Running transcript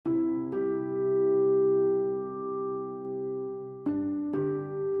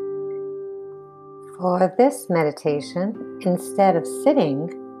For this meditation, instead of sitting,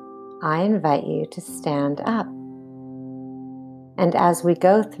 I invite you to stand up. And as we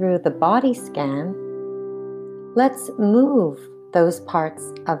go through the body scan, let's move those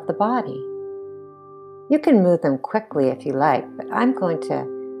parts of the body. You can move them quickly if you like, but I'm going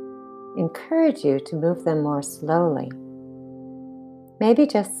to encourage you to move them more slowly. Maybe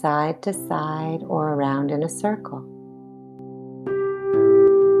just side to side or around in a circle.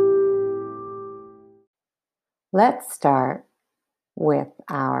 Let's start with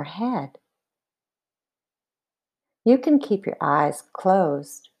our head. You can keep your eyes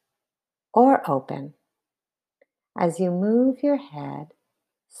closed or open as you move your head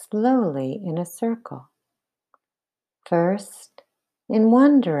slowly in a circle. First in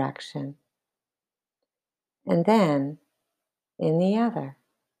one direction and then in the other.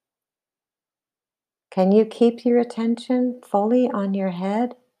 Can you keep your attention fully on your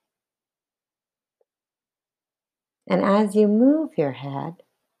head? And as you move your head,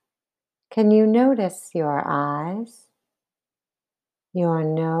 can you notice your eyes, your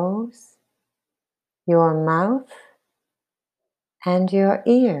nose, your mouth, and your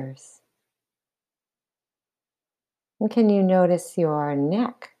ears? And can you notice your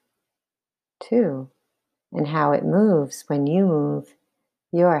neck too, and how it moves when you move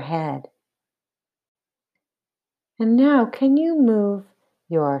your head? And now, can you move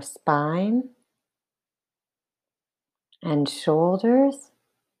your spine and shoulders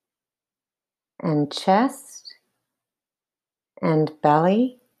and chest and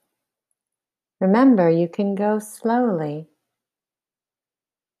belly? Remember, you can go slowly.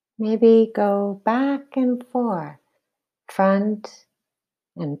 Maybe go back and forth, front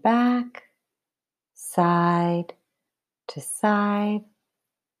and back, side to side,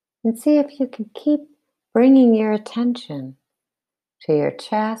 and see if you can keep bringing your attention to your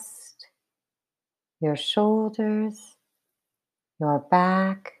chest, your shoulders, your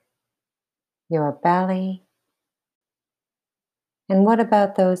back, your belly. And what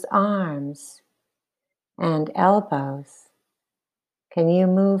about those arms and elbows? Can you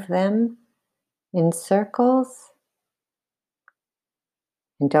move them in circles?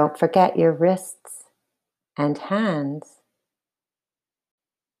 And don't forget your wrists and hands.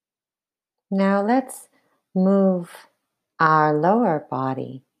 Now let's move our lower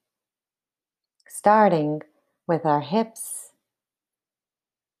body, starting with our hips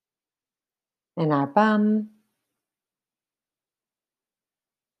and our bum,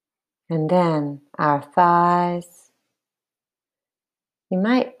 and then our thighs. You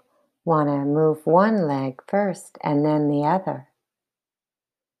might want to move one leg first and then the other.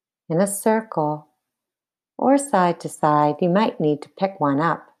 In a circle or side to side, you might need to pick one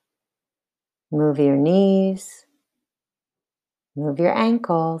up. Move your knees, move your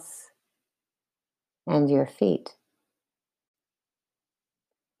ankles, and your feet.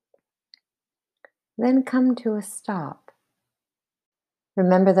 Then come to a stop.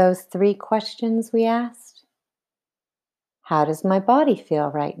 Remember those 3 questions we asked? How does my body feel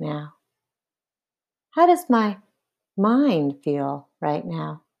right now? How does my mind feel right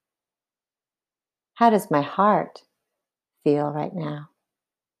now? How does my heart feel right now?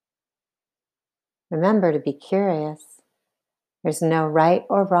 Remember to be curious. There's no right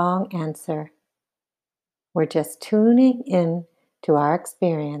or wrong answer. We're just tuning in to our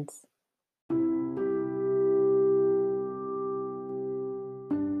experience.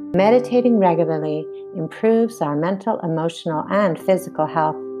 Meditating regularly improves our mental, emotional, and physical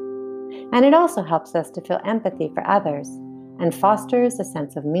health. And it also helps us to feel empathy for others and fosters a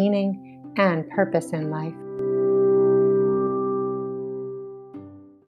sense of meaning and purpose in life.